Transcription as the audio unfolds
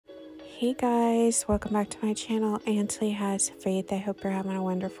Hey guys, welcome back to my channel. Ansley Has Faith. I hope you're having a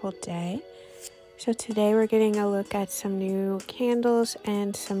wonderful day. So today we're getting a look at some new candles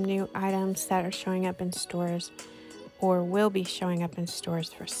and some new items that are showing up in stores or will be showing up in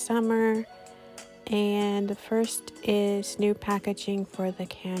stores for summer. And the first is new packaging for the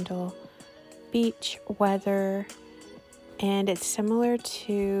candle Beach Weather, and it's similar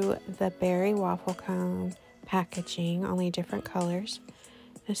to the berry waffle cone packaging, only different colors.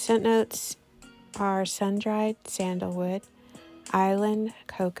 The scent notes are sun-dried sandalwood, island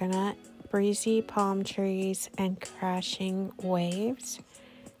coconut, breezy palm trees, and crashing waves.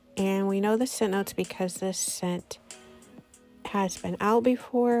 And we know the scent notes because this scent has been out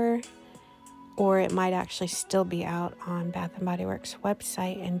before, or it might actually still be out on Bath & Body Works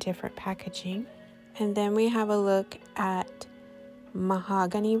website in different packaging. And then we have a look at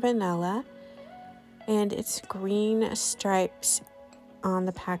mahogany vanilla, and it's green stripes on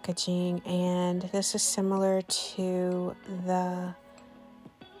the packaging, and this is similar to the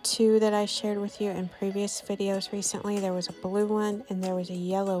two that I shared with you in previous videos recently. There was a blue one and there was a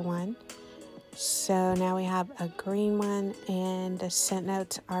yellow one. So now we have a green one, and the scent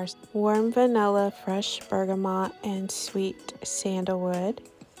notes are warm vanilla, fresh bergamot, and sweet sandalwood.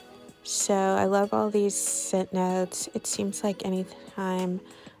 So I love all these scent notes. It seems like anytime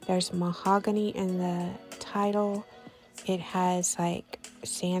there's mahogany in the title, it has like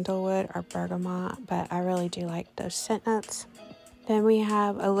sandalwood or bergamot, but I really do like those scent notes. Then we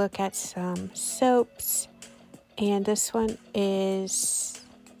have a look at some soaps, and this one is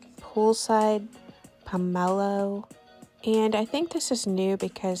Poolside Pomelo, and I think this is new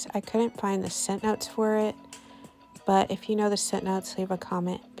because I couldn't find the scent notes for it. But if you know the scent notes, leave a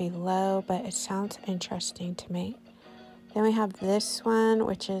comment below, but it sounds interesting to me. Then we have this one,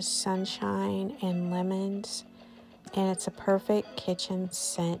 which is Sunshine and Lemons. And it's a perfect kitchen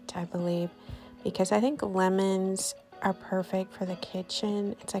scent, I believe, because I think lemons are perfect for the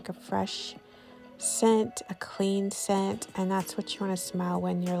kitchen. It's like a fresh scent, a clean scent, and that's what you want to smell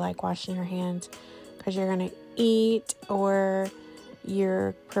when you're like washing your hands, because you're going to eat or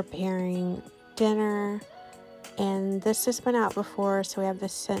you're preparing dinner. And this has been out before, so we have the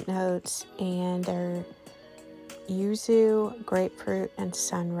scent notes, and they're yuzu, grapefruit, and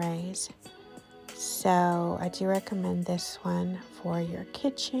sun rays. So I do recommend this one for your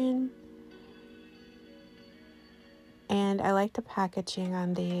kitchen. And I like the packaging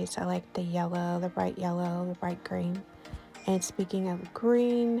on these. I like the yellow, the bright green. And speaking of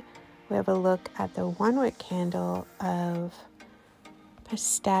green, we have a look at the 1 wick candle of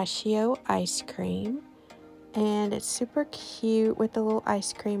pistachio ice cream. And it's super cute with the little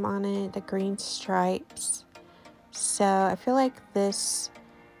ice cream on it, the green stripes. So I feel like this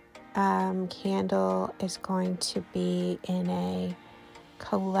candle is going to be in a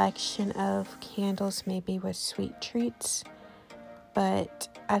collection of candles, maybe with sweet treats, but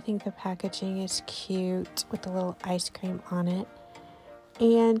I think the packaging is cute with the little ice cream on it.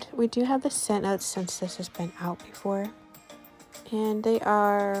 And we do have the scent notes since this has been out before, and they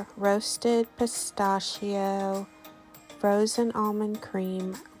are roasted pistachio, frozen almond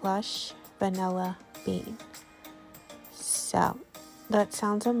cream, lush vanilla bean. So that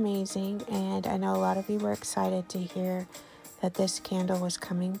sounds amazing, and I know a lot of you were excited to hear that this candle was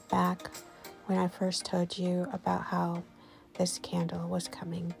coming back when I first told you about how this candle was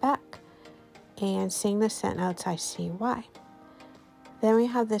coming back. And seeing the scent notes, I see why. Then we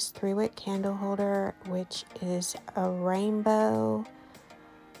have this 3 wick candle holder, which is a rainbow,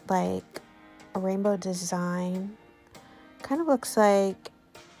 like a rainbow design. Kind of looks like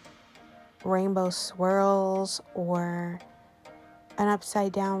rainbow swirls or an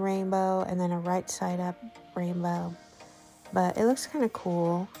upside down rainbow and then a right side up rainbow, but it looks kind of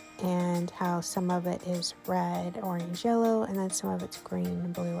cool. And how some of it is red, orange, yellow, and then some of it's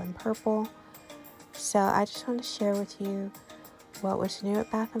green, blue, and purple. So I just wanted to share with you what was new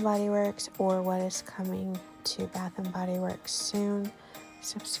at Bath & Body Works, or what is coming to Bath & Body Works soon.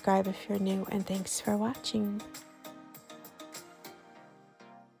 Subscribe if you're new, and thanks for watching.